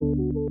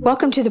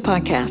Welcome to the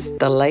podcast,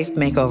 The Life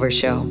Makeover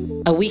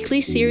Show. A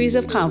weekly series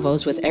of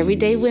convos with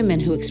everyday women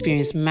who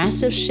experience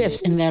massive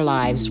shifts in their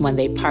lives when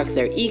they park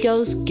their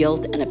egos,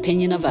 guilt, and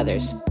opinion of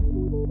others.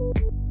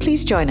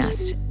 Please join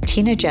us,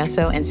 Tina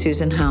Gesso and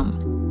Susan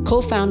Hum,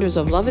 co-founders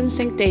of Love and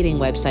Sync dating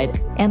website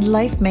and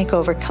Life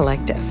Makeover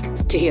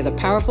Collective, to hear the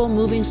powerful,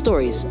 moving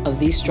stories of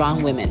these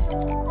strong women.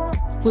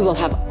 We will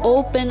have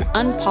open,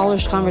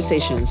 unpolished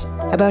conversations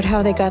about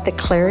how they got the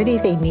clarity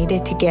they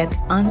needed to get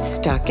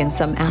unstuck in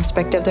some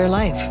aspect of their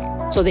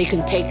life, so they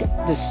can take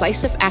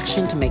decisive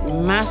action to make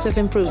massive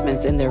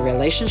improvements in their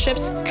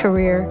relationships,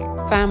 career,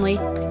 family,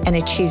 and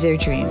achieve their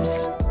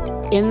dreams.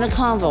 In the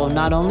convo,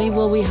 not only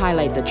will we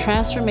highlight the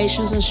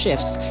transformations and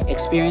shifts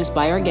experienced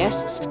by our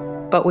guests,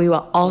 but we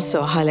will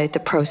also highlight the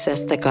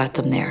process that got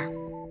them there.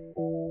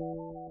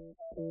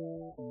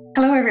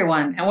 Hello,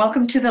 everyone, and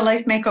welcome to the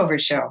Life Makeover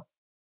Show.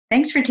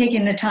 Thanks for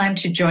taking the time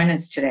to join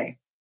us today.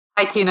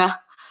 Hi, Tina.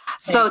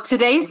 So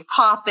today's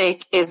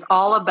topic is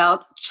all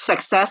about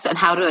success and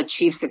how to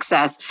achieve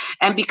success.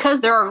 And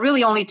because there are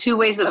really only two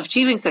ways of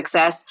achieving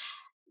success,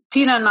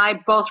 Tina and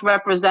I both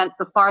represent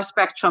the far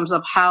spectrums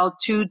of how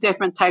two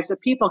different types of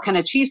people can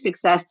achieve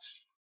success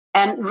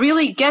and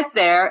really get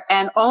there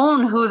and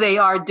own who they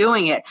are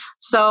doing it.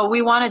 So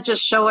we want to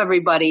just show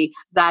everybody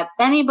that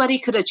anybody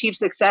could achieve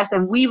success,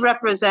 and we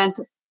represent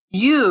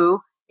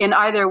you in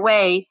either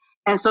way.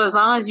 And so as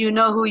long as you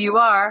know who you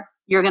are,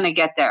 you're going to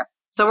get there.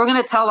 So we're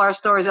going to tell our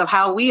stories of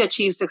how we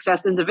achieve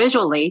success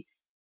individually,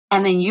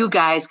 and then you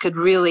guys could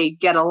really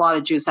get a lot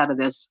of juice out of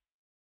this.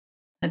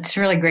 That's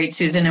really great,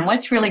 Susan. And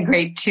what's really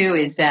great, too,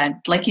 is that,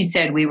 like you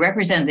said, we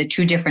represent the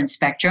two different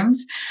spectrums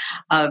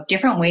of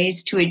different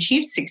ways to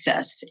achieve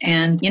success.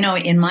 And, you know,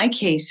 in my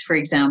case, for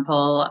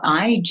example,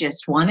 I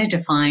just wanted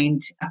to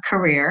find a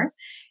career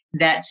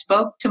that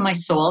spoke to my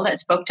soul, that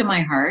spoke to my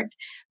heart,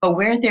 but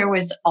where there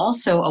was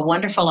also a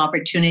wonderful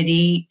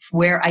opportunity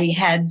where I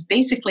had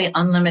basically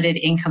unlimited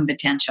income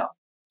potential.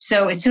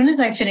 So as soon as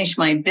I finished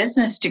my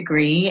business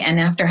degree, and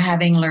after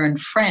having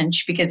learned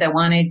French, because I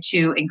wanted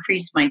to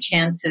increase my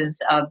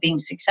chances of being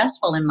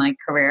successful in my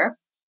career,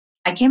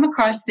 I came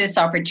across this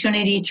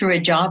opportunity through a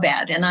job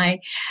ad. And I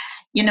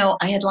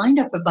had lined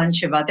up a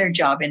bunch of other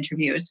job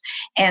interviews.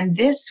 And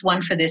this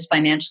one for this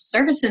financial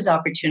services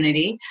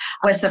opportunity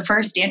was the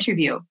first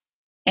interview.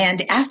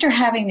 And after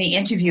having the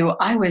interview,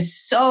 I was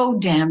so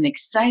damn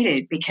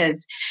excited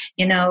because,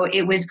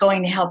 it was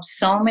going to help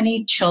so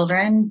many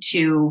children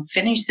to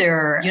finish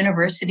their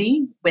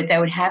university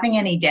without having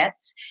any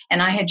debts.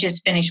 And I had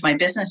just finished my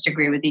business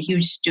degree with a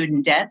huge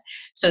student debt.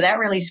 So that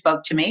really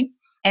spoke to me.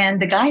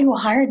 And the guy who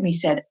hired me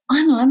said,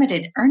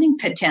 unlimited earning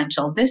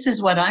potential. This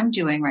is what I'm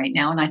doing right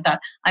now. And I thought,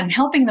 I'm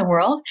helping the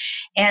world,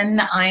 and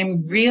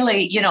I'm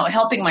really,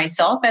 helping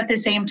myself at the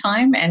same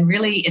time. And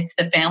really, it's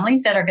the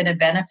families that are going to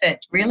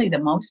benefit really the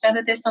most out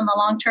of this in the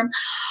long term.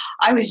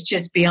 I was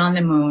just beyond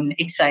the moon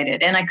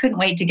excited. And I couldn't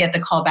wait to get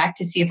the call back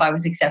to see if I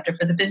was accepted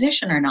for the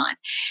position or not.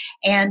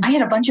 And I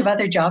had a bunch of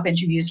other job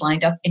interviews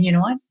lined up. And you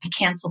know what? I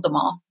canceled them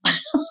all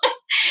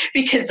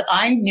because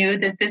I knew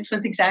that this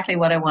was exactly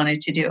what I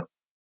wanted to do.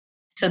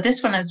 So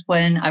this one is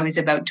when I was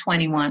about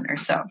 21 or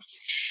so.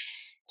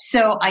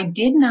 So I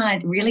did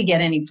not really get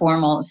any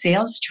formal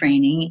sales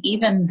training,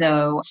 even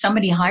though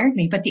somebody hired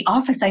me. But the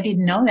office, I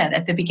didn't know that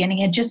at the beginning,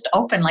 had just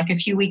opened like a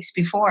few weeks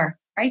before,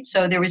 right?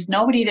 So there was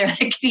nobody there that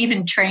could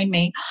even train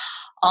me.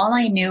 All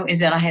I knew is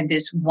that I had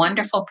this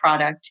wonderful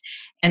product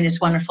and this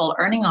wonderful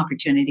earning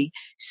opportunity.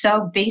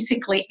 So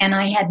basically, and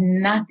I had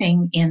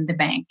nothing in the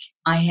bank.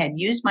 I had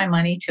used my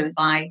money to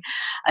buy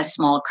a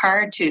small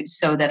car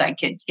so that I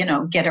could,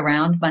 get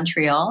around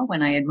Montreal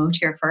when I had moved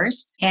here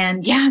first.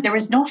 And there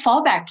was no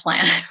fallback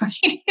plan. Right?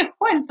 It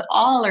was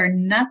all or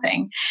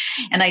nothing.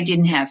 And I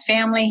didn't have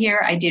family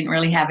here. I didn't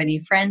really have any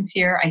friends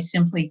here. I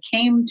simply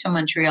came to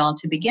Montreal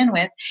to begin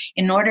with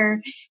in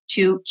order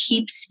to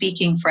keep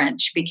speaking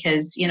French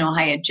because,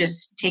 I had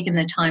just taken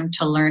the time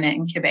to learn it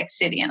in Quebec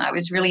City, and I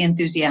was really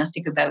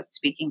enthusiastic about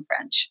speaking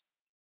French.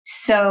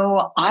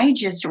 So I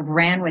just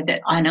ran with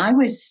it. And I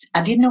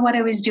didn't know what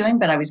I was doing,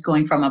 but I was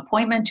going from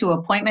appointment to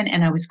appointment,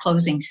 and I was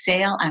closing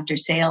sale after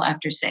sale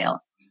after sale.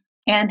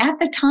 And at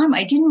the time,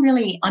 I didn't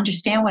really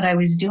understand what I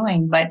was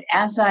doing. But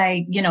as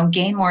I,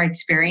 gained more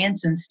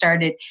experience and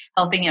started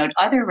helping out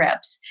other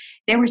reps,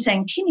 they were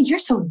saying, Tina, you're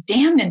so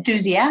damn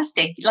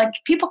enthusiastic. Like,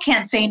 people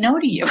can't say no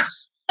to you.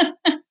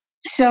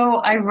 So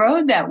I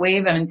rode that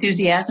wave of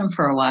enthusiasm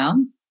for a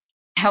while.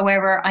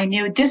 However, I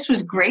knew this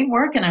was great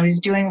work and I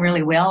was doing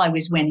really well. I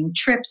was winning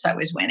trips. I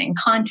was winning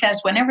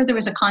contests. Whenever there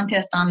was a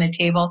contest on the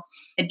table,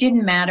 it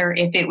didn't matter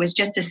if it was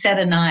just a set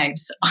of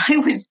knives. I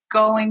was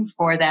going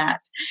for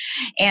that.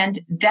 And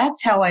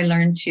that's how I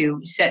learned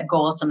to set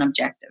goals and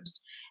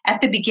objectives.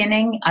 At the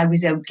beginning, I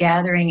was out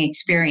gathering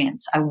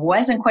experience. I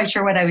wasn't quite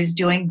sure what I was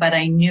doing, but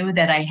I knew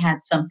that I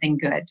had something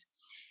good.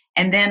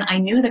 And then I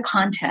knew the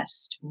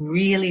contest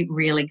really,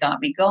 really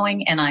got me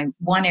going, and I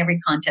won every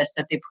contest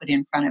that they put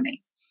in front of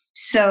me.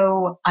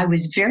 So I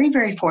was very,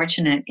 very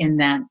fortunate in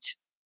that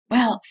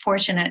Well,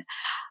 fortunate.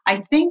 I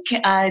think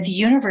the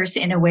universe,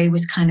 in a way,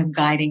 was kind of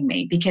guiding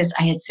me because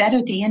I had set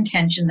out the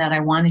intention that I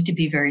wanted to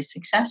be very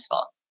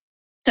successful.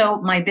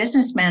 So my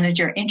business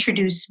manager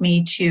introduced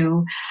me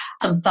to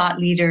some thought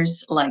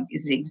leaders like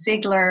Zig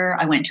Ziglar.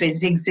 I went to a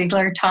Zig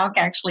Ziglar talk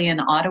actually in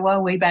Ottawa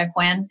way back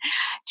when,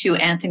 to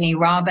Anthony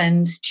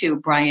Robbins, to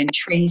Brian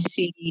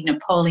Tracy,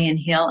 Napoleon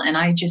Hill. And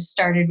I just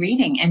started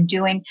reading and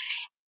doing,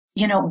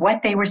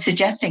 what they were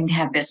suggesting to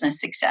have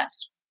business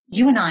success.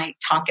 You and I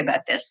talk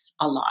about this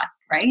a lot,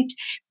 right?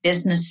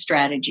 Business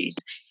strategies.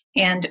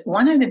 And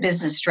one of the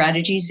business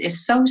strategies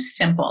is so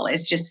simple.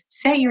 It's just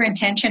set your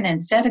intention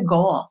and set a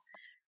goal,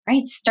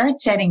 right? Start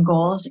setting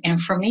goals.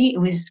 And for me, it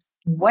was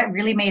what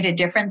really made a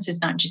difference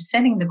is not just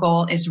setting the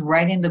goal, is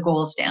writing the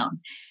goals down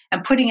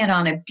and putting it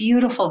on a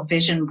beautiful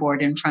vision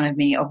board in front of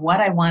me of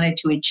what I wanted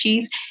to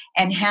achieve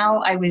and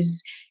how I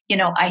was,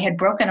 I had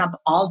broken up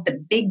all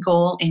the big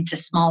goal into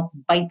small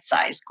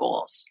bite-sized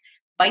goals,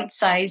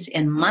 bite-sized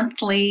in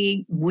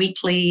monthly,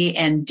 weekly,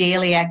 and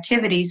daily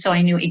activities. So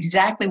I knew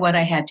exactly what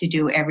I had to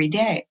do every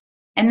day.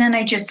 And then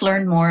I just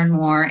learned more and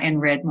more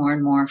and read more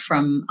and more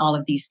from all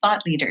of these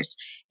thought leaders.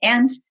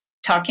 And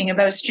talking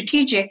about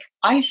strategic,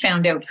 I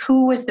found out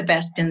who was the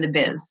best in the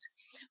biz.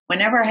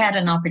 Whenever I had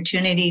an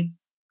opportunity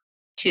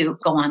to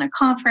go on a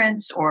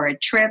conference or a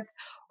trip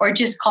or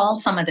just call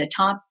some of the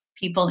top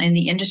people in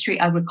the industry,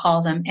 I would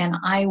call them and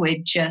I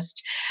would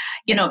just,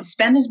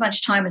 spend as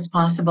much time as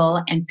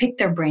possible and pick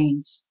their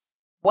brains.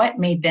 What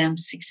made them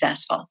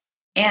successful?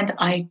 And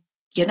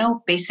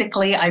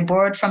basically I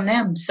borrowed from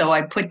them. So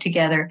I put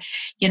together,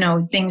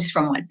 things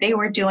from what they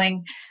were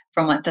doing,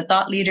 from what the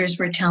thought leaders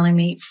were telling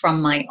me,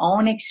 from my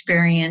own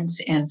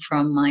experience and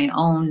from my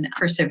own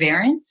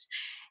perseverance.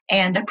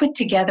 And I put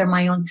together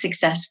my own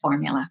success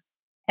formula.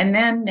 And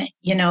then,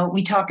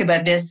 we talk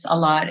about this a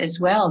lot as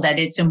well, that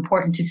it's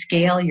important to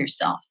scale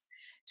yourself.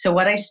 So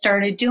what I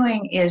started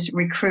doing is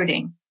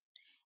recruiting.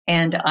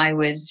 And I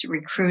was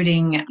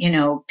recruiting,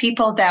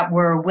 people that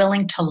were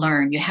willing to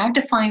learn. You have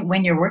to find,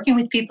 when you're working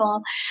with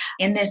people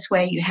in this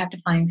way, you have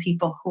to find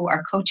people who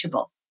are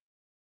coachable.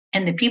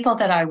 And the people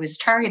that I was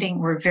targeting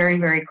were very,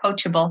 very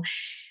coachable.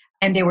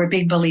 And they were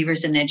big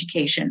believers in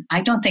education.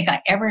 I don't think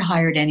I ever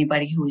hired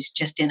anybody who was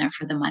just in it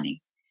for the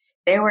money.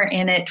 They were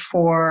in it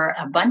for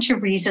a bunch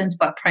of reasons,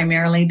 but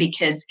primarily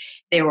because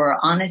they were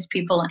honest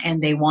people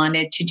and they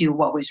wanted to do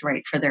what was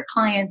right for their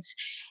clients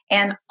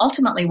and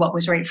ultimately what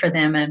was right for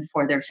them and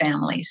for their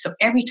families. So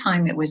every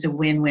time it was a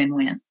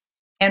win-win-win.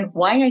 And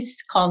why I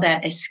call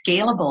that a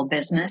scalable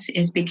business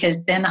is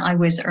because then I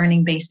was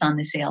earning based on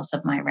the sales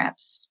of my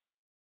reps,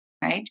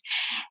 right?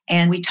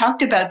 And we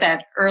talked about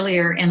that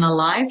earlier in a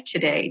live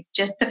today,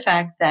 just the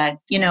fact that,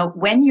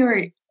 when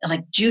you're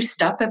like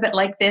juiced up a bit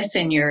like this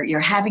and you're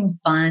having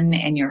fun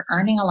and you're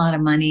earning a lot of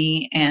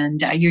money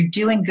and you're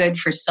doing good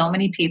for so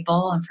many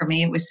people. And for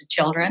me, it was the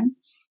children.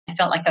 I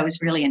felt like I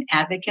was really an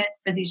advocate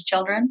for these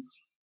children.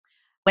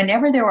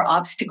 Whenever there were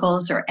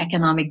obstacles or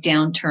economic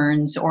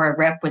downturns or a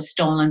rep was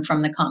stolen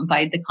from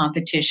by the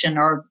competition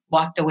or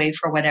walked away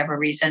for whatever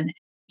reason,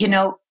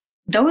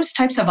 those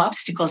types of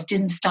obstacles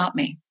didn't stop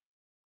me.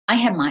 I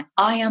had my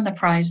eye on the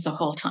prize the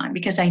whole time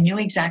because I knew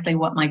exactly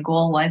what my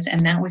goal was,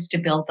 and that was to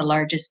build the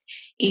largest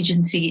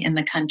agency in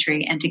the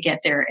country and to get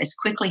there as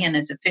quickly and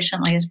as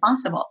efficiently as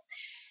possible.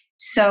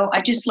 So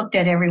I just looked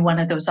at every one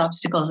of those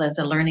obstacles as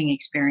a learning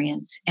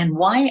experience and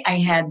why I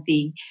had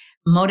the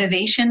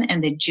motivation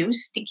and the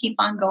juice to keep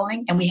on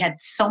going. And we had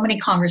so many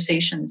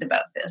conversations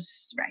about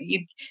this, right?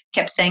 You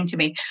kept saying to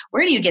me,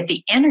 where do you get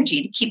the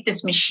energy to keep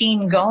this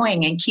machine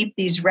going and keep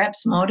these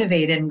reps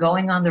motivated and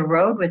going on the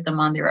road with them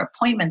on their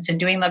appointments and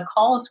doing the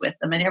calls with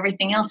them and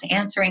everything else,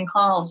 answering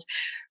calls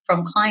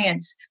from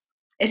clients?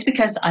 It's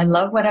because I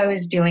love what I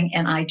was doing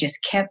and I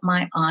just kept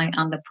my eye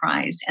on the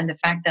prize. And the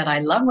fact that I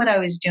love what I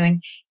was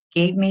doing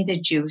gave me the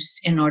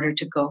juice in order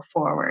to go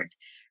forward,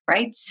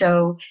 right?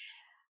 So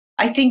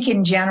I think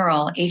in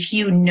general, if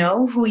you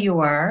know who you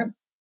are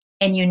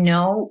and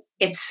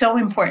it's so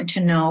important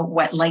to know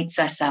what lights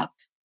us up,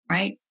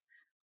 right?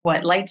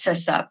 What lights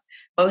us up,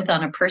 both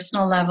on a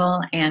personal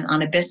level and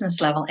on a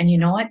business level. And you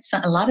know what?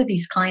 A lot of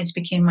these clients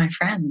became my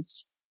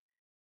friends.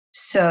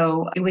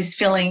 So it was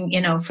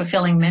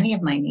fulfilling many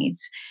of my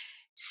needs.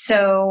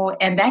 So,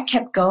 and that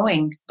kept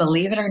going,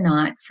 believe it or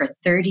not, for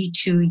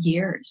 32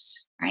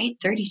 years, right?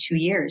 32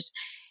 years.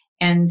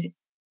 And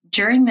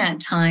during that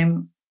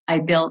time, I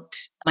built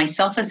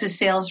myself as a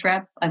sales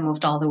rep. I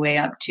moved all the way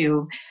up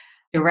to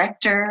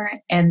director.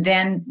 And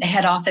then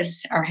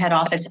our head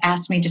office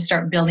asked me to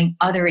start building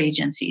other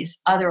agencies,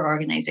 other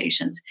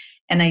organizations.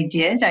 And I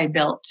did. I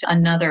built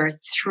another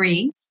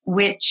 3,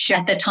 which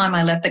at the time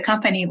I left the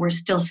company were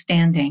still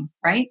standing,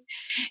 right?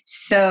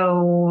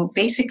 So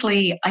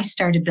basically, I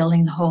started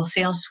building the whole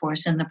sales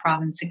force in the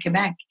province of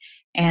Quebec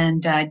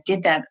and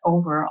did that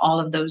over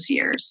all of those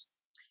years.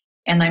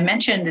 And I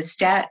mentioned the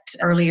stat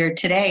earlier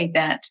today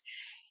that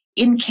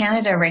in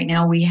Canada right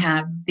now, we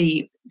have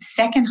the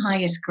second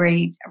highest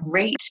grade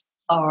rate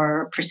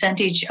or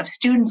percentage of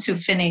students who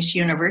finish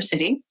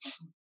university.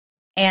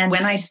 And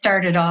when I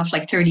started off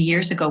like 30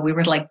 years ago, we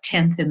were like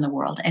 10th in the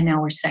world, and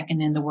now we're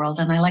second in the world.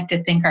 And I like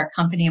to think our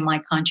company and my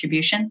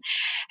contribution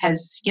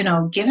has,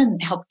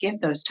 helped give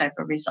those type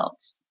of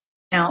results.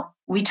 Now,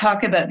 we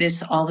talk about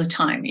this all the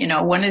time.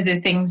 One of the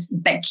things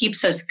that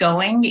keeps us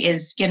going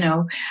is,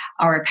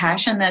 our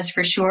passion, that's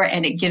for sure.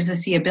 And it gives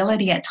us the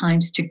ability at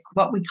times to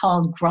what we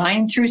call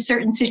grind through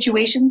certain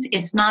situations.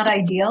 It's not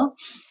ideal,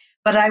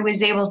 but I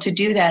was able to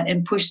do that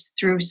and push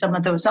through some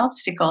of those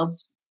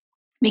obstacles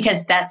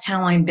because that's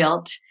how I'm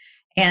built.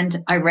 And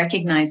I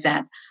recognize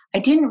that. I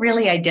didn't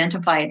really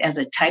identify it as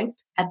a type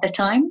at the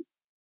time,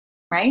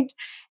 right?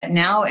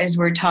 Now, as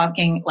we're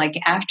talking like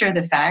after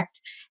the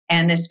fact,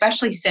 and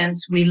especially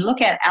since we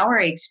look at our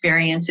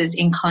experiences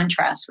in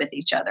contrast with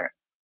each other.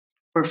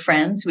 We're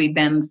friends. We've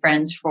been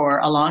friends for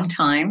a long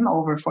time,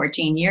 over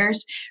 14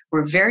 years.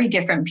 We're very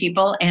different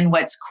people. And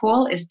what's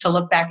cool is to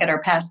look back at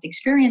our past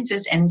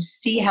experiences and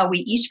see how we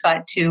each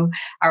got to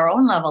our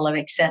own level of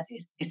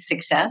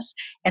success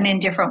and in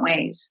different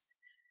ways.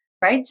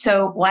 Right?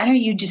 So why don't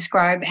you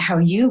describe how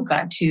you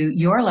got to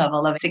your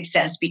level of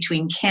success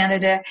between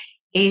Canada,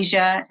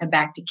 Asia, and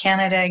back to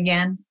Canada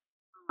again?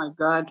 Oh my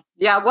God.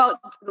 Yeah, well,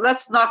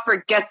 let's not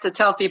forget to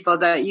tell people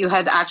that you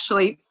had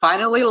actually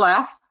finally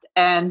left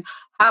and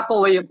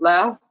happily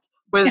left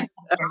with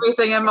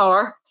everything and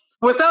more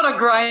without a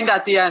grind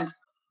at the end.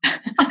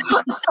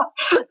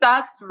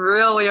 That's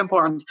really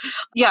important.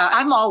 Yeah,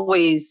 I'm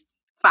always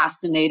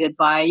fascinated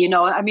by,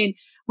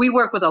 we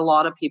work with a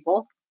lot of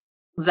people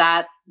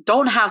that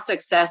don't have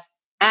success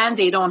and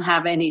they don't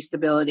have any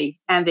stability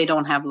and they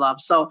don't have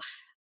love. So,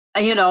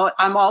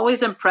 I'm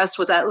always impressed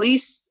with at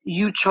least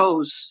you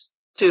chose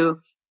to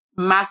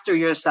master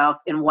yourself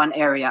in one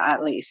area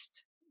at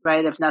least,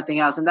 right? If nothing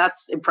else. And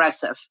that's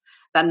impressive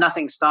that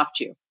nothing stopped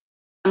you.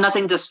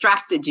 Nothing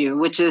distracted you,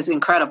 which is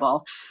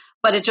incredible.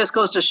 But it just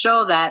goes to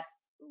show that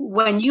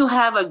when you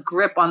have a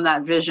grip on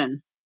that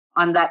vision,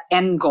 on that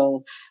end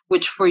goal,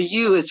 which for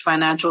you is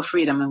financial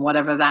freedom and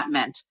whatever that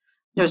meant,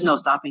 there's no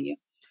stopping you.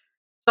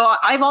 So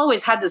I've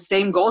always had the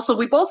same goal. So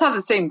we both have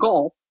the same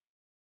goal.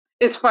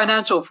 It's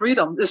financial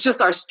freedom. It's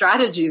just our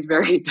strategy is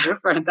very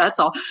different. That's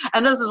all.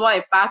 And this is why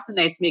it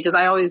fascinates me because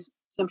I always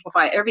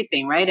simplify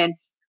everything, right? And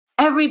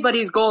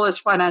everybody's goal is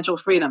financial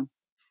freedom.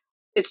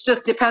 It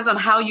just depends on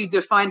how you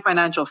define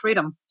financial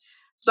freedom.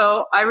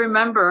 So I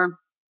remember,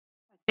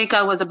 I think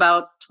I was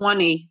about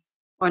 20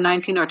 or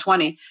 19 or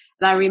 20.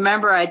 And I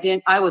remember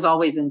I was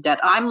always in debt.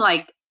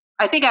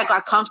 I think I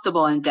got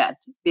comfortable in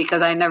debt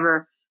because I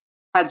never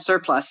had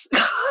surplus.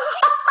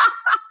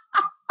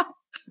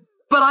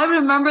 But I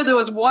remember there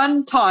was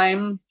one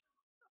time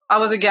I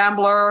was a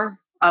gambler.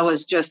 I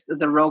was just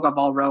the rogue of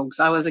all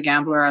rogues. I was a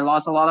gambler. I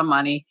lost a lot of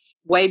money,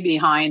 way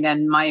behind.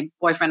 And my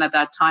boyfriend at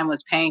that time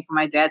was paying for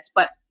my debts.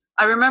 But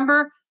I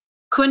remember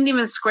couldn't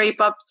even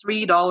scrape up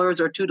 $3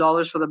 or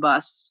 $2 for the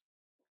bus.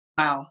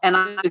 Wow. And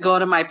I had to go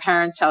to my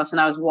parents' house. And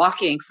I was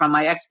walking from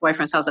my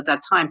ex-boyfriend's house at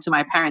that time to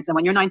my parents. And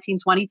when you're 19,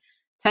 20,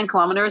 10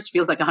 kilometers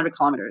feels like 100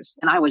 kilometers.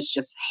 And I was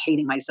just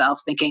hating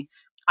myself, thinking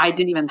I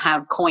didn't even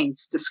have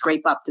coins to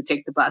scrape up to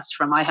take the bus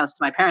from my house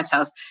to my parents'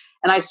 house.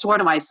 And I swore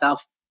to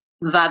myself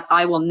that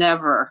I will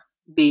never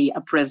be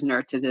a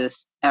prisoner to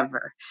this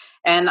ever.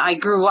 And I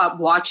grew up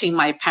watching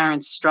my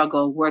parents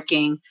struggle,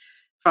 working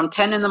from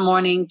 10 in the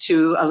morning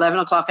to 11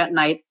 o'clock at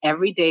night,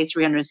 every day,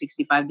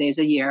 365 days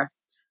a year,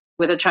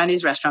 with a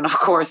Chinese restaurant. Of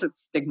course, it's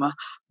stigma,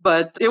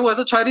 but it was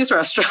a Chinese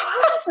restaurant,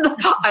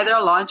 either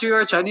a laundry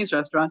or a Chinese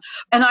restaurant.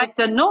 And I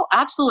said, no,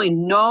 absolutely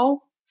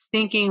no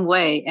stinking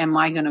way am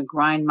I going to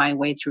grind my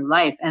way through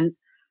life.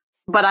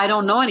 But I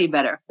don't know any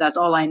better. That's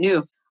all I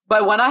knew.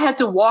 But when I had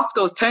to walk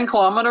those 10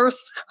 kilometers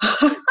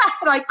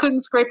and I couldn't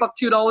scrape up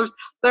 $2,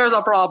 there's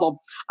a problem.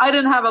 I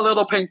didn't have a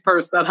little pink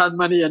purse that had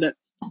money in it.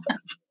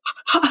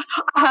 I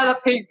had a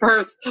pink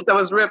purse that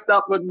was ripped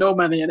up with no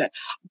money in it.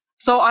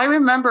 So I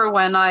remember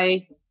when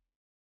I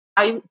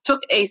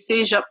took a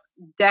CEGEP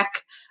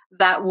deck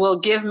that will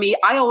give me,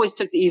 I always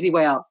took the easy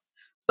way out.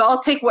 So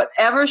I'll take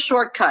whatever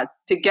shortcut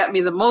to get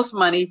me the most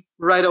money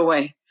right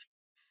away.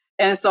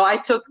 And so I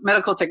took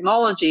medical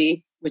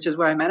technology, which is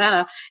where I met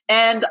Anna,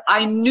 and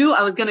I knew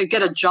I was going to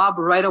get a job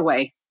right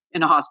away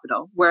in a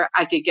hospital where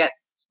I could get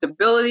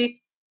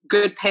stability,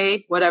 good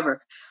pay,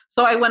 whatever.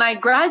 So when I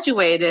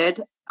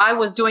graduated, I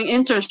was doing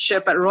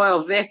internship at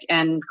Royal Vic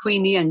and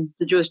Queenie and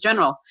the Jewish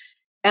General.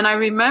 And I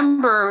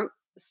remember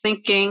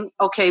thinking,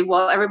 okay,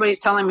 well, everybody's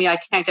telling me I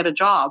can't get a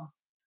job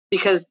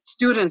because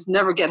students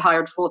never get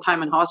hired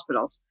full-time in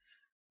hospitals.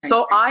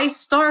 So I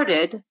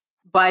started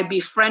by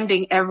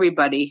befriending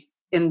everybody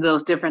in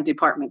those different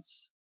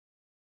departments.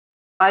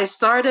 I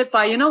started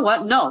by, you know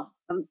what? No,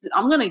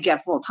 I'm going to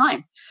get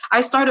full-time.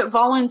 I started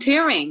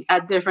volunteering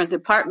at different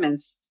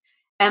departments,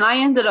 and I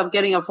ended up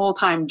getting a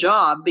full-time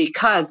job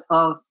because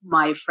of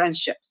my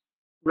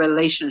friendships,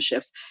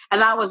 relationships. And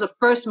that was the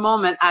first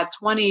moment at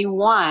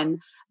 21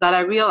 that I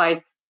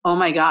realized, oh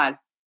my God,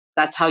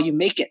 that's how you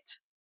make it,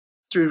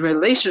 through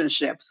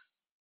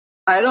relationships.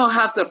 I don't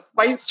have to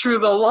fight through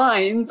the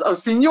lines of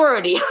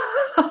seniority.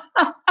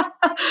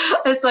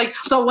 It's like,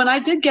 so when I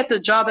did get the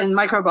job in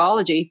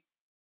microbiology,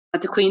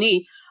 at the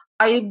Queenie.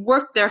 I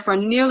worked there for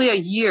nearly a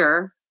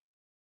year.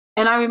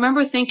 And I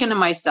remember thinking to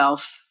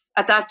myself,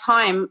 at that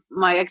time,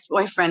 my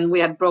ex-boyfriend, we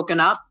had broken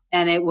up,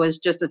 and it was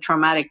just a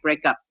traumatic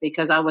breakup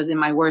because I was in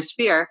my worst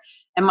fear.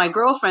 And my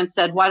girlfriend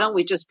said, why don't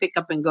we just pick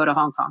up and go to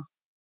Hong Kong?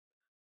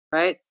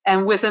 Right.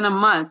 And within a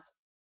month,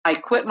 I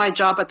quit my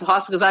job at the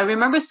hospital because I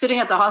remember sitting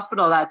at the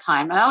hospital at that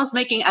time, and I was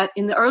making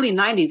in the early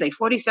 90s, like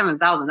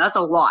 47,000. That's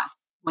a lot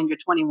when you're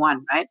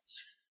 21, right?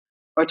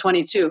 Or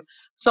 22.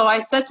 So I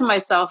said to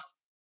myself,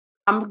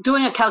 I'm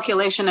doing a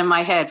calculation in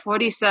my head,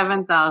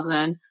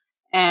 47,000.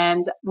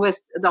 And with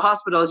the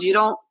hospitals, you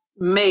don't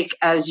make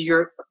as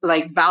you're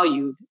like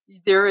valued.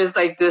 There is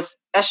like this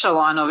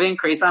echelon of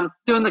increase. I'm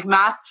doing the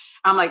math.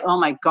 I'm like, oh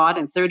my God,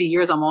 in 30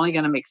 years, I'm only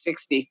going to make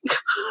 60.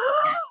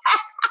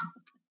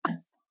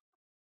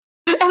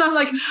 And I'm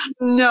like,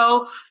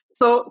 no.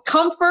 So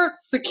comfort,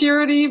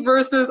 security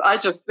versus I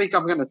just think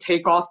I'm going to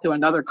take off to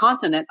another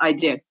continent. I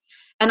did.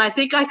 And I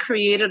think I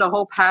created a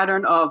whole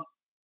pattern of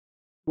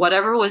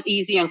whatever was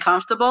easy and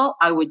comfortable,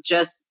 I would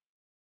just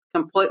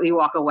completely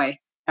walk away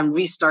and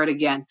restart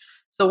again.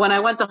 So when I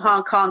went to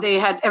Hong Kong,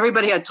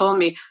 everybody had told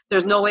me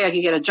there's no way I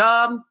could get a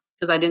job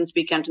because I didn't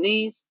speak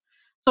Cantonese.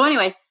 So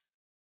anyway,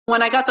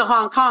 when I got to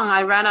Hong Kong,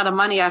 I ran out of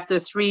money after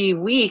 3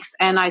 weeks,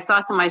 and I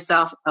thought to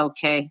myself,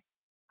 okay,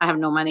 I have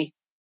no money.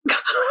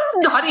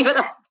 Not even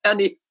a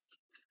penny.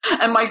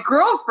 And my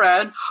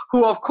girlfriend,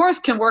 who of course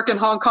can work in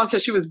Hong Kong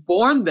because she was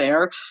born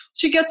there,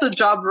 she gets a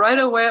job right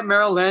away at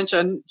Merrill Lynch,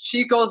 and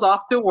she goes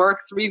off to work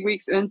 3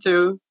 weeks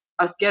into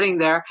us getting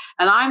there.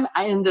 And I'm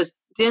in this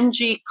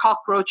dingy,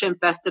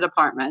 cockroach-infested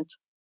apartment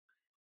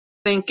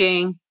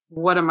thinking,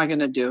 what am I going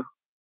to do?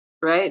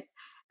 Right?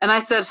 And I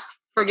said,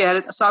 forget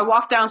it. So I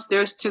walked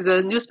downstairs to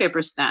the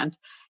newspaper stand,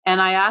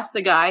 and I asked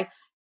the guy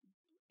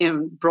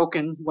in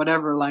broken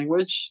whatever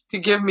language to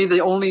give me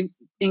the only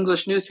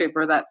English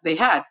newspaper that they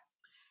had.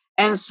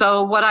 And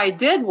so what I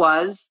did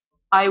was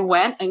I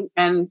went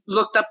and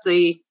looked up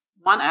the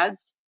want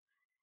ads,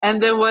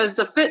 and there was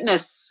the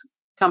fitness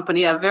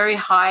company, a very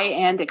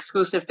high-end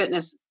exclusive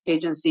fitness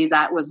agency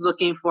that was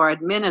looking for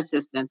admin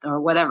assistant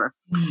or whatever.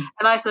 Mm.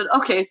 And I said,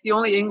 okay, it's the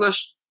only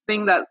English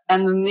thing that,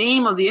 and the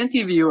name of the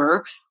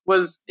interviewer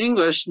was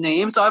English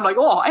name. So I'm like,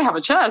 oh, I have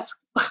a chance.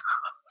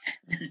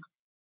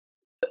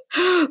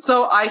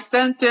 So I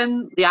sent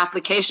in the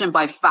application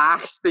by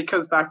fax,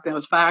 because back then it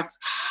was fax.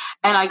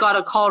 And I got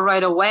a call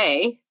right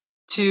away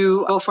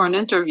to go for an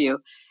interview.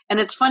 And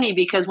it's funny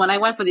because when I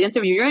went for the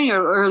interview, you're in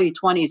your early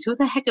 20s. Who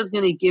the heck is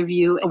going to give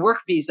you a work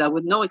visa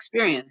with no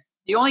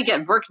experience? You only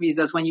get work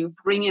visas when you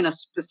bring in a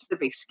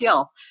specific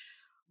skill.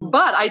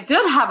 But I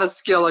did have a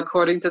skill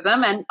according to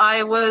them. And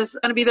I was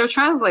going to be their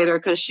translator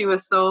because she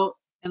was so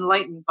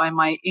enlightened by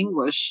my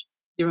English,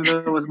 even though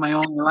it was my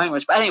only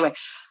language. But anyway,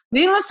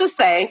 needless to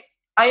say,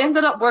 I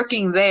ended up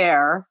working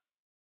there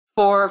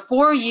for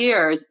 4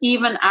 years,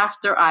 even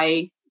after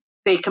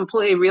they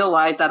completely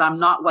realized that I'm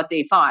not what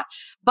they thought.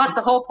 But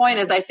the whole point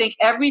is, I think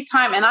every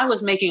time, and I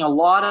was making a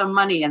lot of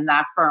money in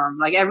that firm,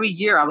 like every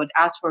year I would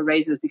ask for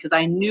raises because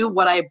I knew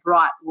what I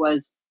brought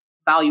was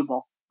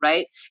valuable,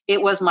 right?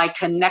 It was my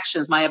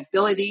connections, my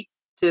ability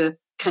to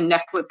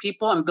connect with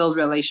people and build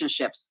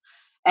relationships.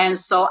 And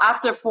so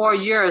after 4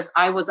 years,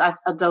 I was at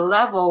the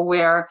level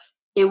where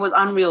it was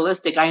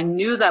unrealistic. I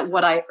knew that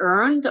what I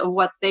earned,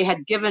 what they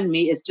had given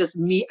me, is just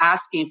me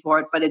asking for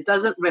it, but it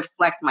doesn't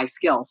reflect my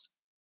skills.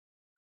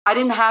 I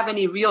didn't have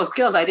any real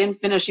skills. I didn't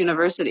finish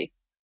university,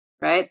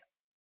 right?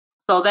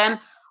 So then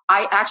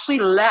I actually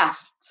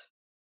left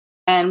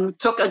and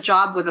took a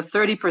job with a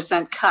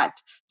 30% cut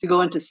to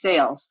go into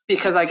sales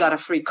because I got a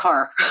free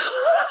car.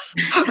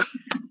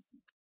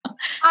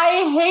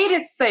 I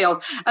hated sales.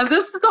 And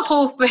this is the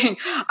whole thing.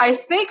 I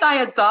think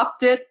I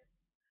adopted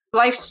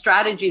life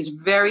strategies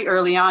very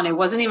early on. It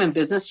wasn't even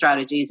business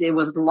strategies. It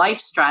was life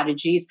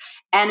strategies.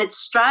 And it's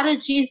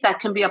strategies that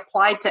can be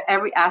applied to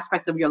every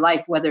aspect of your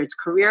life, whether it's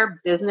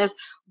career, business.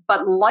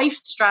 But life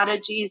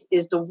strategies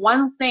is the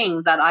one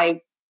thing that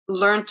I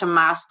learned to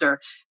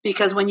master,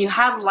 because when you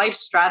have life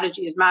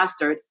strategies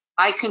mastered,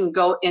 I can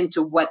go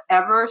into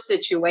whatever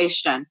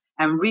situation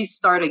and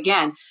restart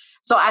again.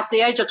 So at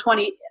the age of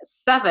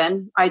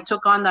 27, I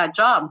took on that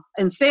job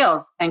in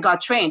sales and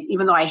got trained,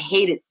 even though I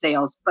hated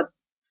sales. But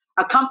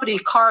a company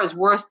car is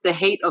worth the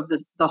hate of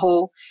the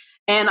whole.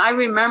 And I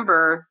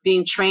remember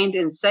being trained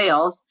in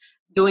sales,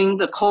 doing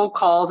the cold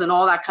calls and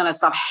all that kind of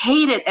stuff.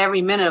 Hated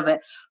every minute of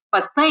it.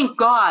 But thank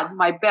God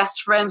my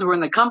best friends were in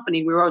the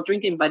company. We were all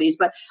drinking buddies.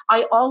 But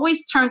I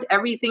always turned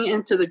everything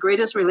into the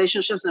greatest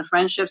relationships and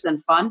friendships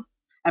and fun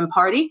and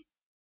party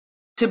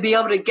to be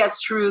able to get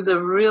through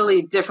the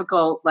really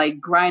difficult, like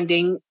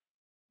grinding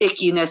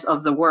ickiness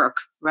of the work,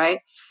 right?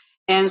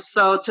 And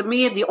so to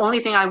me, the only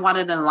thing I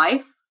wanted in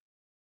life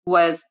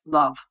was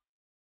love.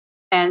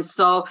 And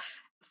so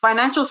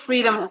financial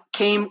freedom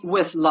came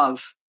with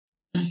love.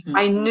 Mm-hmm.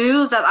 I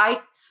knew that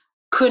I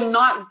could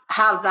not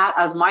have that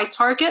as my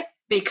target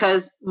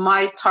because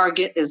my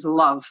target is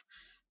love.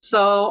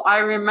 So I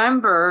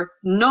remember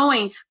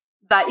knowing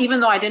that even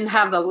though I didn't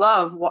have the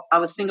love, I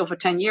was single for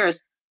 10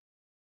 years,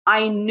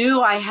 I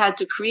knew I had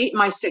to create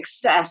my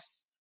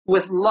success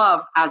with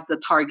love as the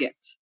target.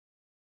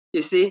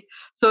 You see?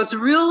 So it's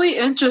really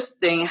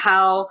interesting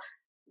how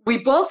we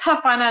both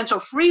have financial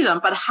freedom,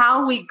 but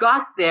how we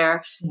got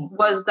there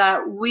was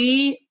that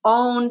we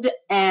owned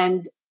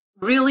and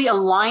really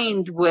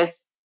aligned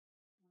with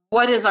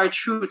what is our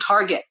true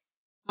target.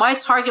 My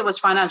target was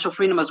financial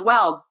freedom as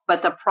well,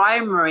 but the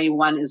primary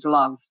one is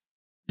love.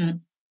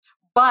 Mm.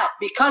 But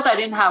because I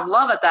didn't have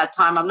love at that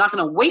time, I'm not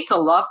going to wait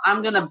till love.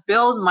 I'm going to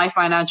build my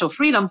financial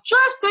freedom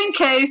just in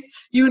case.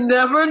 You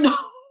never know.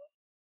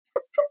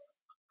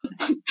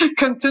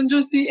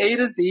 Contingency A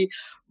to Z.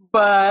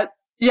 But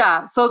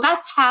yeah, so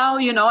that's how,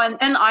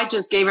 and I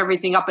just gave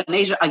everything up in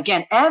Asia.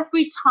 Again,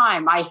 every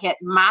time I hit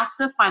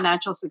massive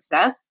financial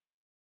success,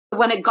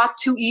 when it got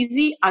too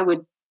easy, I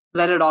would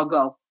let it all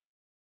go.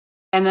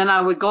 And then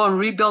I would go and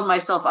rebuild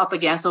myself up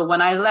again. So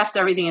when I left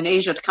everything in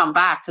Asia to come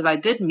back, because I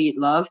did meet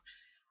love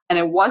and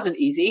it wasn't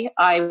easy,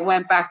 I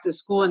went back to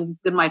school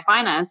and did my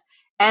finance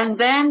and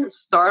then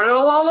started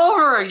all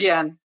over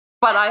again.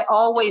 But I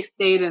always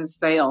stayed in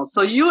sales.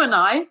 So you and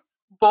I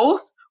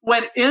both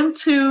went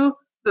into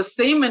the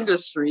same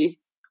industry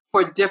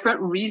for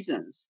different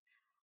reasons.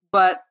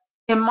 But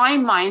in my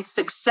mind,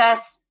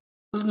 success,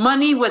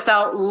 money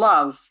without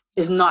love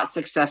is not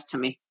success to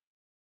me.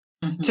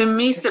 Mm-hmm. To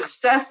me,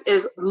 success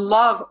is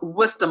love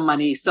with the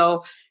money.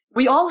 So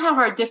we all have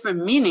our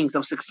different meanings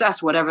of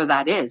success, whatever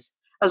that is,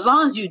 as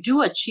long as you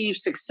do achieve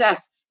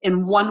success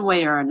in one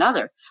way or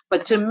another.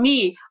 But to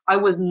me, I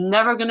was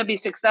never going to be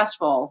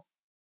successful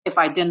if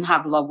I didn't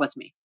have love with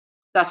me.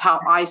 That's how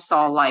I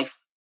saw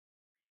life.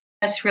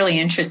 That's really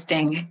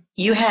interesting.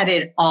 You had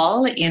it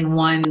all in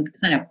one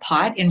kind of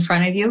pot in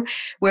front of you,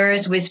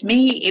 whereas with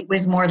me, it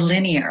was more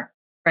linear.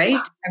 Right?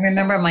 I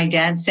remember my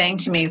dad saying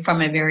to me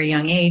from a very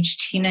young age,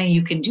 Tina,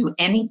 you can do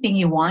anything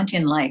you want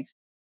in life.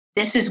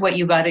 This is what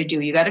you got to do.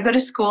 You got to go to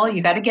school.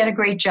 You got to get a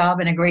great job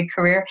and a great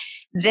career.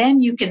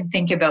 Then you can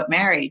think about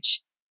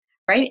marriage.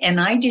 Right? And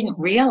I didn't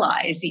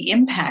realize the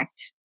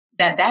impact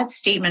that that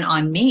statement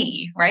on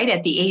me, right,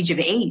 at the age of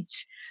 8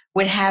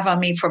 would have on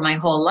me for my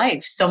whole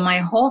life. So my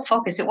whole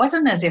focus, it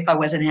wasn't as if I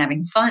wasn't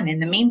having fun in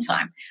the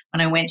meantime.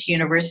 When I went to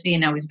university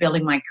and I was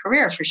building my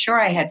career, for sure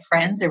I had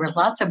friends. There were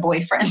lots of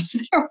boyfriends.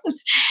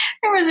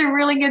 There was a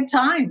really good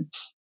time.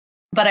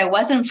 But I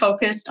wasn't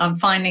focused on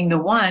finding the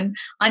one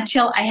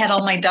until I had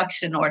all my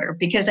ducks in order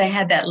because I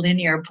had that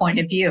linear point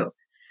of view.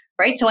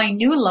 Right? So I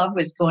knew love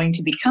was going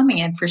to be coming,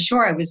 and for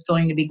sure I was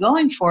going to be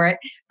going for it,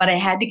 but I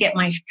had to get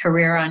my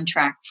career on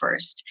track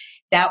first.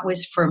 That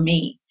was for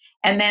me.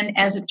 And then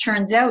as it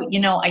turns out,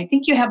 I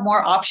think you have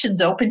more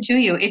options open to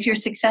you if you're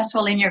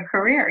successful in your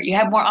career. You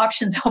have more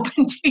options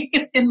open to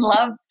you in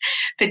love,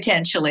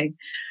 potentially,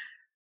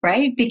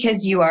 right?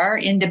 Because you are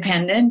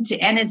independent.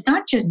 And it's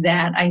not just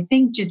that. I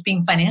think just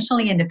being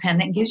financially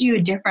independent gives you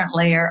a different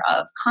layer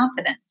of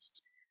confidence,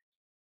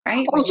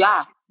 right? Oh, yeah.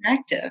 Which is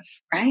attractive,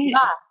 right?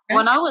 Yeah.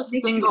 When I was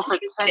single for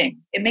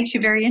 10, it makes you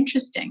very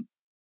interesting.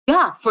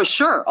 Yeah, for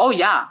sure. Oh,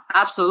 yeah,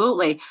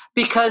 absolutely.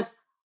 Because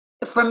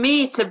for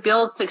me to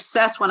build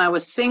success when I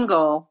was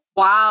single,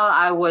 while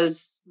I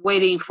was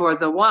waiting for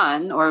the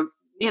one or,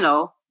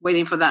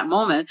 waiting for that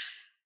moment,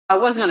 I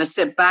wasn't going to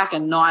sit back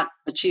and not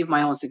achieve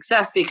my own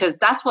success because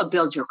that's what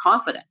builds your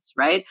confidence,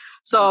 right?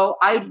 So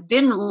I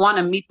didn't want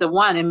to meet the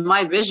one. In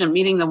my vision,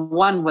 meeting the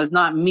one was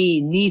not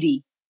me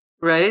needy,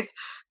 right?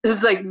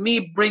 It's like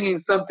me bringing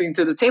something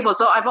to the table.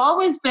 So I've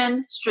always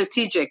been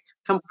strategic,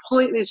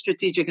 completely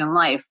strategic in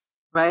life,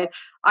 right?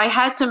 I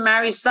had to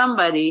marry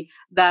somebody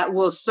that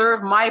will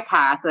serve my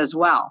path as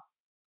well,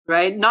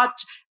 right? Not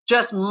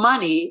just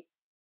money.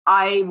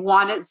 I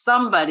wanted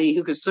somebody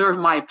who could serve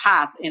my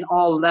path in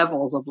all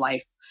levels of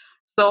life.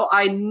 So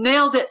I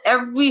nailed it,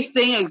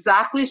 everything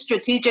exactly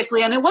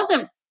strategically. And it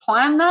wasn't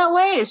planned that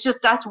way. It's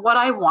just that's what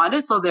I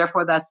wanted. So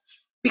therefore that's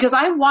because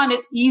I want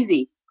it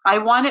easy. I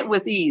want it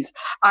with ease.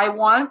 I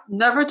want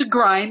never to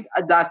grind.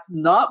 That's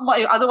not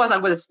my, otherwise I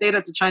would have stayed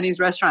at the Chinese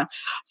restaurant.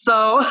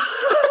 So,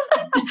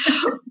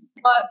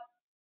 but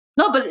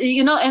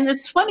and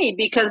it's funny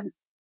because,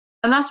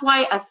 and that's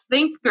why a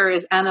thinker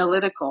is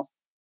analytical.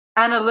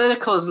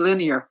 Analytical is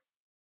linear.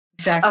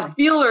 Exactly. A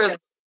feeler is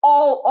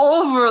all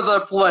over the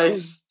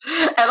place.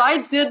 And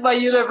I did my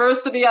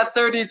university at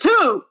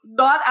 32,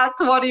 not at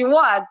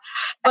 21.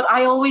 But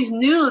I always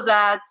knew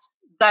that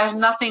there's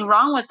nothing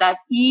wrong with that,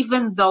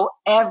 even though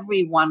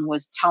everyone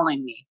was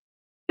telling me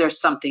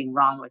there's something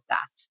wrong with that.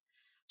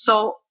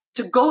 So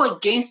to go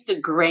against the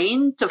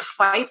grain, to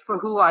fight for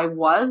who I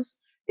was,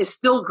 is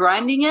still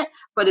grinding it,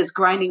 but it's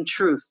grinding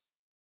truth.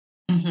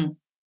 Mm-hmm.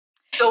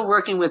 Still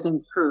working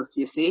within truth,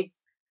 you see?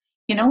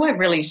 You know what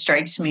really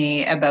strikes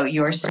me about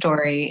your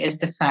story is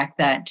the fact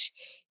that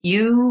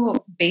you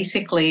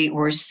basically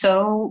were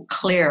so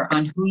clear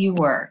on who you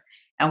were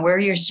and where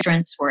your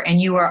strengths were.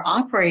 And you were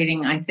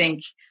operating, I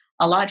think,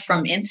 a lot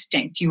from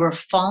instinct. You were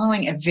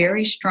following a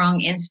very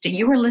strong instinct.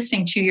 You were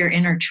listening to your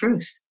inner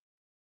truth,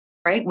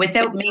 right?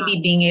 Without maybe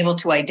being able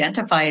to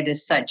identify it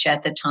as such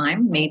at the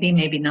time.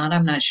 Maybe not,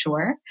 I'm not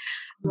sure.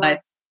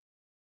 But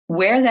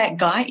where that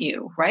got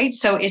you, right?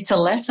 So it's a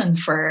lesson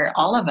for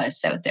all of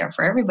us out there,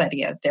 for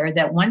everybody out there,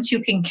 that once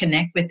you can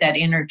connect with that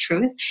inner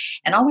truth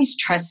and always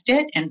trust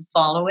it and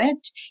follow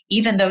it,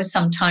 even though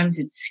sometimes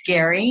it's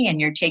scary and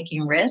you're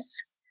taking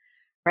risks,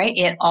 right?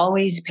 It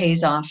always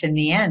pays off in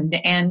the end.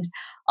 And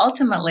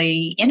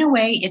ultimately, in a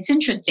way, it's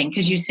interesting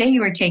because you say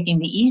you were taking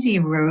the easy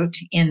route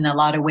in a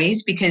lot of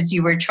ways because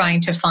you were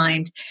trying to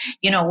find,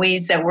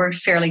 ways that worked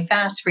fairly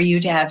fast for you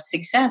to have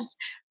success.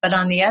 But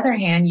on the other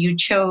hand, you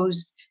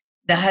chose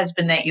the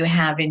husband that you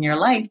have in your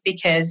life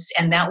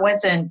and that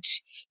wasn't,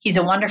 he's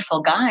a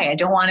wonderful guy. I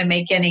don't want to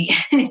make any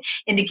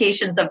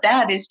indications of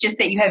that. It's just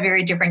that you have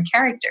very different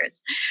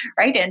characters,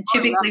 right? And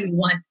typically we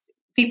want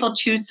people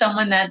choose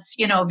someone that's,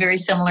 very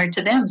similar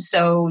to them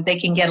so they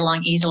can get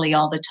along easily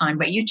all the time.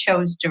 But you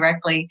chose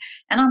directly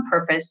and on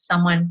purpose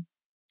someone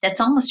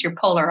that's almost your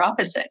polar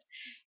opposite.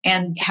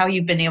 And how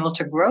you've been able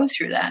to grow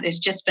through that has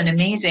just been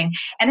amazing.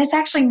 And it's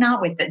actually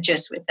not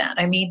just with that.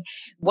 I mean,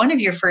 one of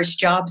your first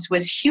jobs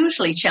was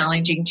hugely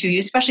challenging to you,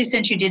 especially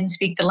since you didn't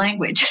speak the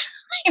language.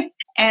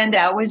 And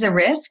that was a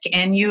risk,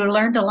 and you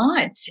learned a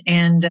lot.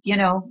 And,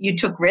 you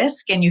took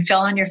risk and you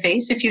fell on your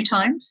face a few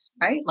times,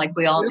 right? Like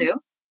we all do.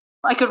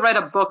 I could write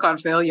a book on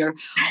failure.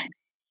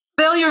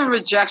 Failure and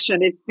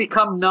rejection, it's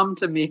become numb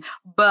to me.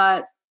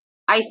 But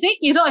I think,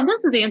 and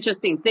this is the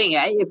interesting thing.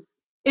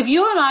 If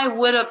you and I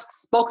would have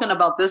spoken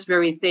about this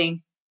very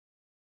thing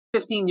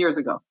 15 years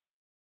ago,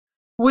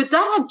 would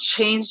that have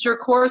changed your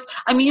course?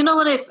 I mean, you know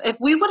what? If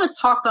we would have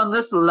talked on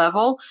this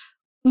level,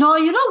 no,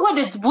 you know what?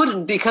 It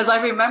wouldn't, because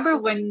I remember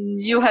when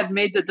you had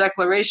made the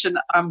declaration,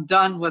 I'm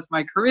done with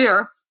my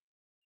career.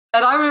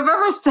 And I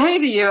remember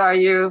saying to you, are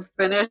you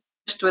finished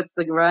with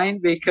the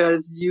grind?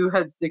 Because you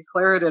had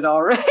declared it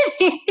already.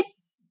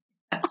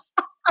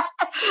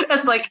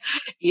 It's like,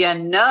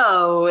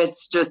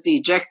 it's just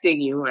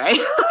ejecting you, right?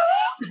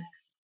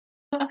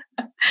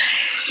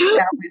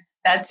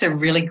 That's a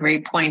really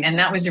great point. And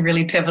that was a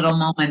really pivotal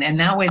moment. And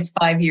that was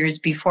 5 years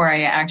before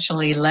I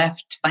actually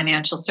left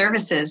financial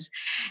services.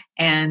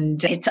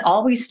 And it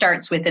always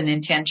starts with an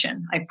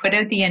intention. I put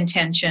out the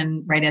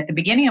intention right at the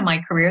beginning of my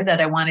career that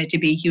I wanted to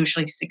be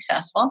hugely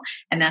successful.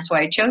 And that's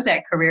why I chose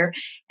that career.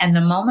 And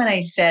the moment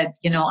I said,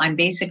 I'm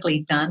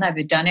basically done,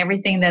 I've done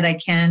everything that I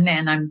can,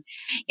 and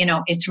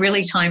it's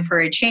really time for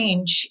a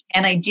change.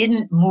 And I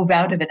didn't move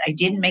out of it. I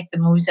didn't make the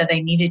moves that I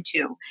needed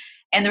to.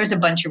 And there was a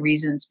bunch of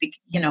reasons,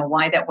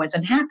 why that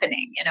wasn't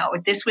happening.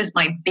 This was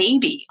my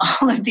baby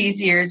all of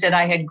these years that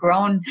I had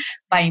grown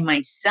by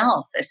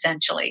myself,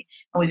 essentially.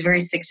 I was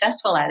very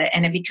successful at it,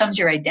 and it becomes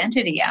your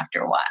identity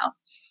after a while.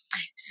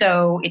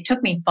 So it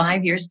took me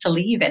 5 years to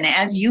leave. And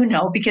as you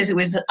know, because it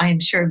was, I'm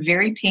sure,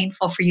 very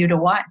painful for you to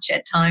watch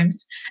at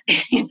times,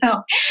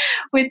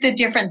 with the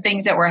different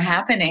things that were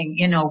happening,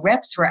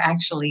 reps were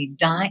actually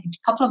dying.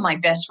 A couple of my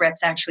best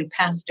reps actually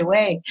passed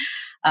away.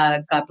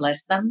 God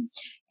bless them.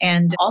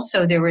 And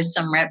also there were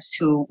some reps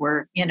who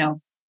were,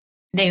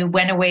 they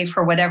went away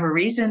for whatever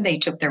reason. They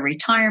took their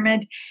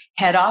retirement.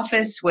 Head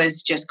office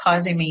was just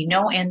causing me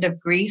no end of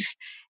grief.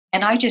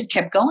 And I just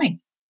kept going.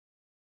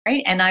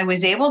 Right. And I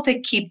was able to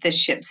keep the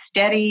ship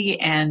steady.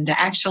 And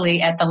actually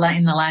in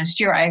the last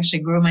year, I actually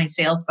grew my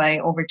sales by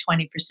over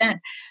 20%.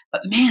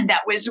 But man,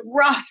 that was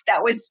rough.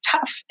 That was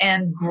tough.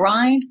 And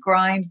grind.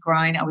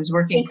 I was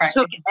working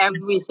practically. It took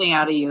everything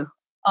out of you.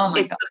 Oh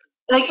my God.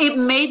 It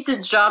made the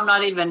job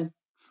not even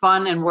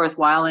fun and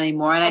worthwhile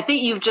anymore. And I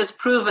think you've just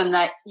proven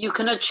that you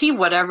can achieve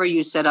whatever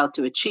you set out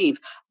to achieve,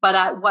 but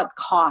at what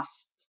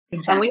cost?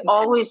 Exactly. And we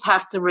always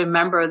have to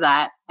remember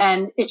that.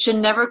 And it should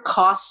never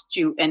cost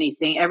you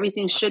anything.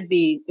 Everything should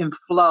be in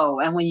flow.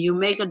 And when you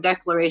make a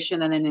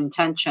declaration and an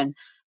intention,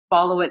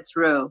 follow it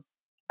through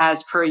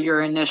as per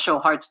your initial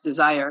heart's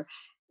desire.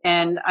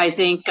 And I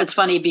think it's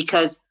funny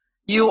because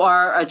you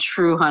are a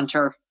true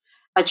hunter.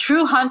 A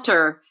true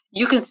hunter,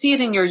 you can see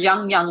it in your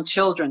young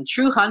children.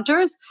 True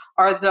hunters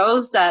are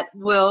those that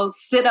will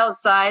sit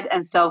outside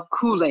and sell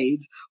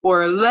Kool-Aid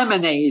or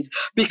lemonade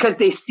because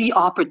they see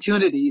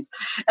opportunities.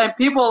 And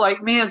people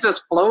like me is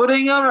just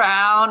floating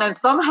around, and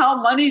somehow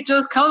money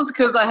just comes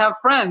because I have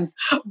friends.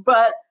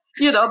 But,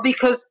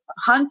 because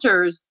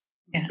hunters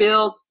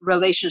build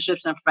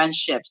relationships and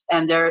friendships,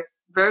 and they're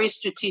very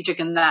strategic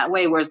in that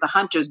way, whereas the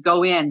hunters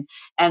go in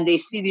and they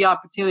see the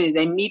opportunity,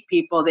 they meet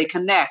people, they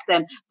connect,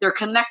 and they're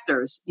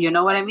connectors. You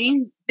know what I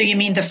mean? So you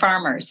mean the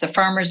farmers? The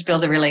farmers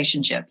build the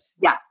relationships.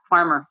 Yeah,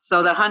 farmer.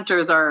 So the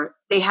hunters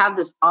they have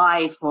this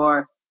eye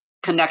for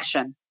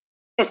connection.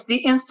 It's the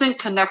instant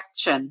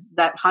connection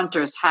that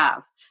hunters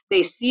have.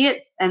 They see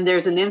it and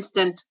there's an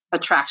instant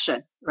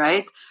attraction,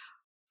 right?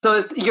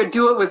 So you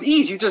do it with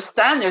ease. You just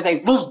stand there, it's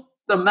like, boom,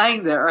 the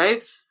magnet there,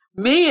 right?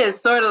 Me is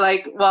sort of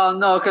like, well,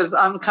 no, because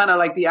I'm kind of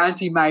like the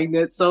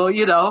anti-magnet. So,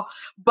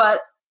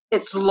 but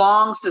it's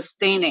long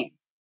sustaining.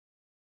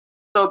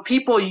 So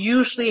people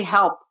usually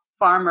help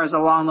farmers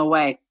along the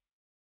way.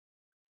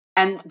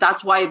 And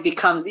that's why it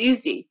becomes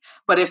easy.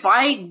 But if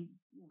I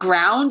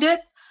ground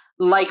it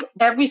like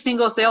every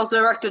single sales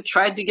director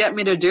tried to get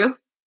me to do,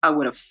 I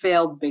would have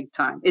failed big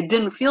time. It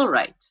didn't feel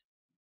right.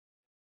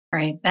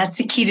 Right. That's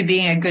the key to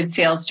being a good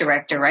sales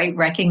director, right?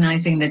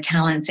 Recognizing the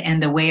talents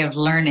and the way of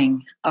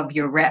learning of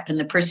your rep and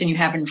the person you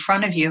have in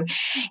front of you,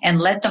 and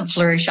let them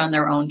flourish on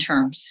their own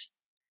terms.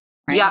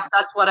 Right. Yeah,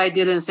 that's what I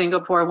did in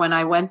Singapore when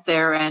I went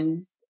there.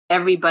 And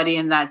everybody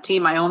in that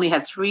team, I only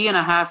had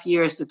 3.5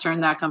 years to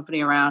turn that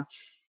company around.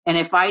 And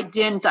if I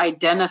didn't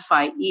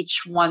identify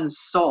each one's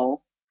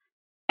soul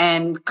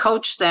and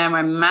coach them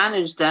or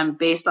manage them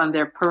based on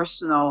their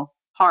personal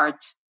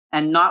heart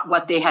and not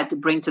what they had to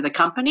bring to the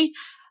company,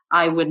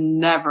 I would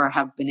never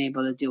have been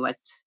able to do it.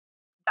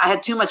 I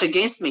had too much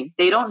against me.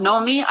 They don't know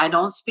me. I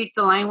don't speak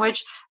the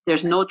language.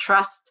 There's no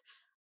trust.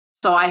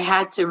 So I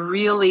had to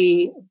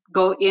really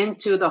go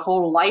into the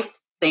whole life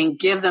thing,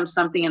 give them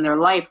something in their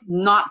life,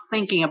 not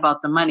thinking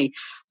about the money.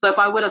 So if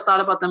I would have thought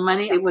about the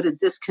money, it would have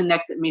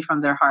disconnected me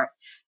from their heart.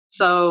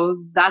 So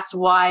that's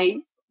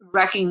why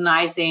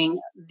recognizing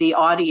the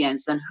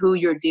audience and who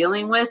you're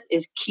dealing with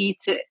is key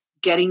to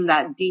getting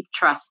that deep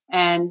trust.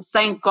 And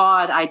thank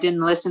God I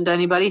didn't listen to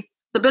anybody.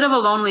 It's a bit of a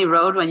lonely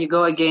road when you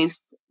go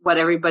against what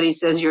everybody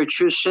says your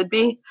truth should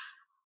be,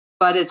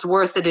 but it's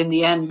worth it in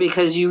the end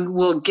because you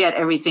will get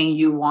everything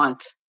you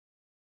want.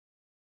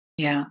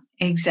 Yeah,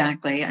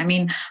 exactly. I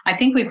mean, I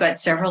think we've got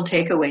several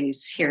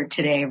takeaways here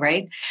today,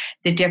 right?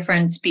 The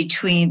difference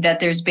between that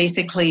there's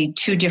basically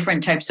two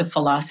different types of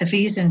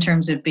philosophies in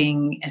terms of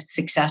being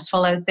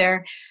successful out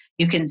there.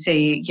 You can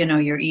say,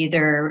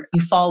 you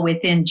fall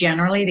within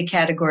generally the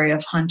category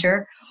of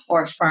hunter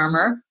or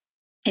farmer.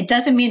 It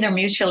doesn't mean they're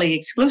mutually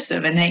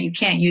exclusive and that you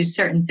can't use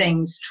certain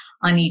things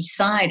on each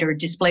side or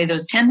display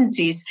those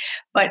tendencies.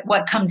 But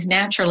what comes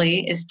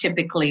naturally is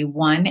typically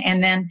one,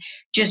 and then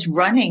just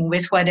running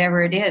with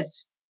whatever it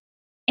is.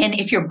 And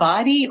if your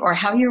body or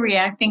how you're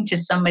reacting to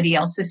somebody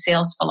else's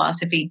sales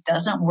philosophy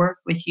doesn't work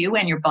with you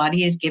and your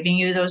body is giving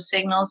you those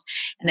signals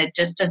and it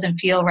just doesn't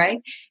feel right,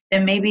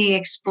 then maybe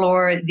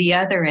explore the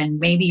other end.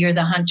 Maybe you're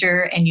the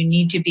hunter and you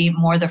need to be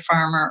more the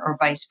farmer or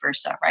vice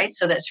versa, right?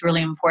 So that's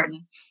really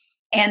important.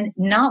 And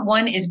not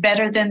one is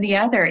better than the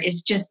other.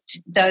 It's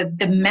just the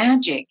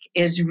magic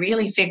is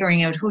really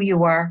figuring out who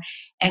you are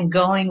and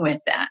going with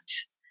that,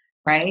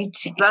 right?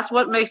 That's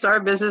what makes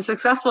our business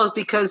successful is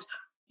because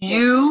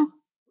you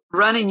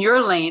run in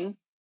your lane,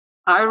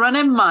 I run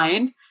in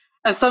mine,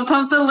 and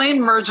sometimes the lane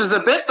merges a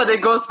bit, but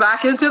it goes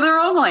back into their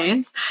own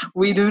lanes.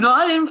 We do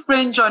not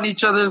infringe on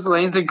each other's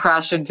lanes and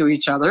crash into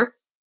each other.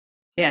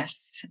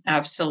 Yes,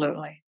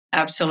 absolutely.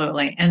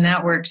 Absolutely. And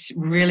that works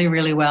really,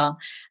 really well.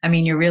 I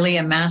mean, you're really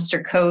a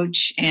master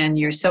coach and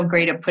you're so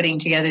great at putting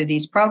together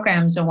these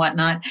programs and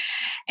whatnot.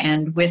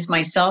 And with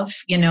myself,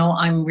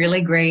 I'm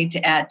really great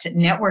at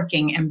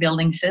networking and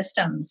building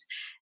systems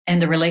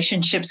and the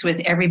relationships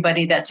with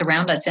everybody that's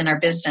around us in our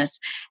business.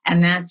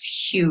 And that's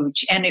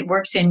huge. And it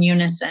works in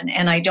unison.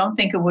 And I don't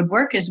think it would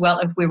work as well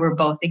if we were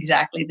both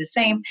exactly the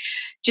same,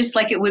 just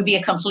like it would be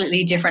a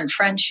completely different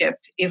friendship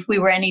if we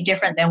were any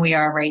different than we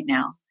are right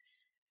now.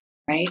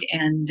 Right.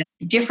 And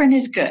different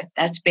is good.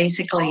 That's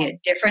basically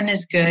it. Different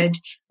is good.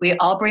 We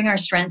all bring our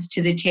strengths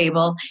to the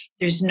table.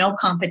 There's no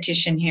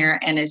competition here.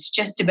 And it's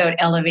just about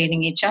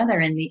elevating each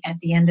other at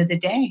the end of the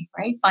day,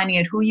 right? Finding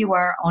out who you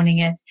are, owning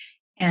it,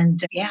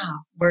 and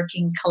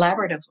working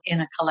collaboratively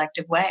in a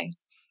collective way.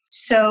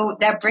 So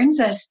that brings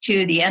us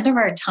to the end of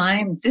our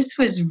time. This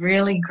was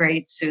really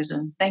great,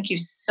 Susan. Thank you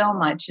so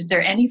much. Is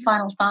there any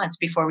final thoughts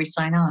before we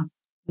sign off?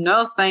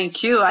 No,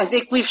 thank you. I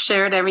think we've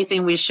shared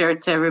everything we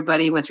shared to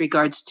everybody with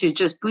regards to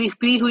just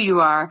be who you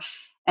are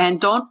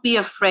and don't be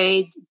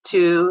afraid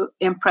to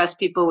impress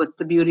people with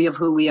the beauty of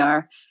who we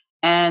are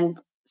and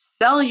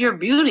sell your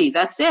beauty.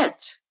 That's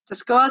it.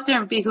 Just go out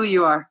there and be who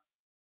you are.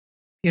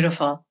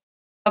 Beautiful.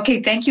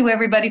 Okay, thank you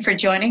everybody for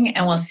joining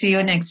and we'll see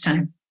you next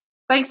time.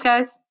 Thanks,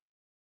 guys.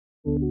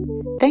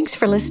 Thanks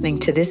for listening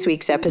to this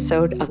week's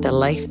episode of the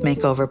Life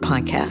Makeover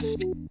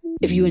Podcast.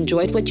 If you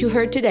enjoyed what you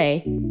heard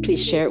today,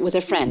 please share it with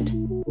a friend.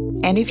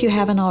 And if you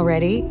haven't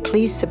already,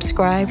 please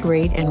subscribe,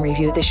 rate, and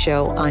review the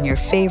show on your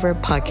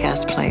favorite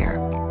podcast player.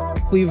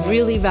 We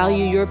really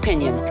value your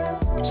opinion,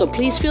 so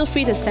please feel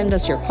free to send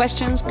us your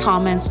questions,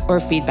 comments, or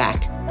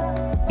feedback.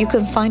 You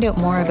can find out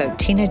more about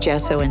Tina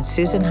Gesso and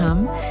Susan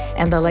Hum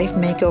and the Life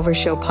Makeover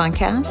Show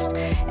podcast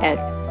at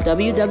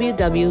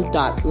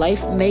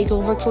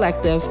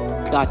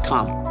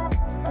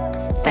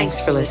www.lifemakeovercollective.com.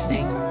 Thanks for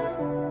listening.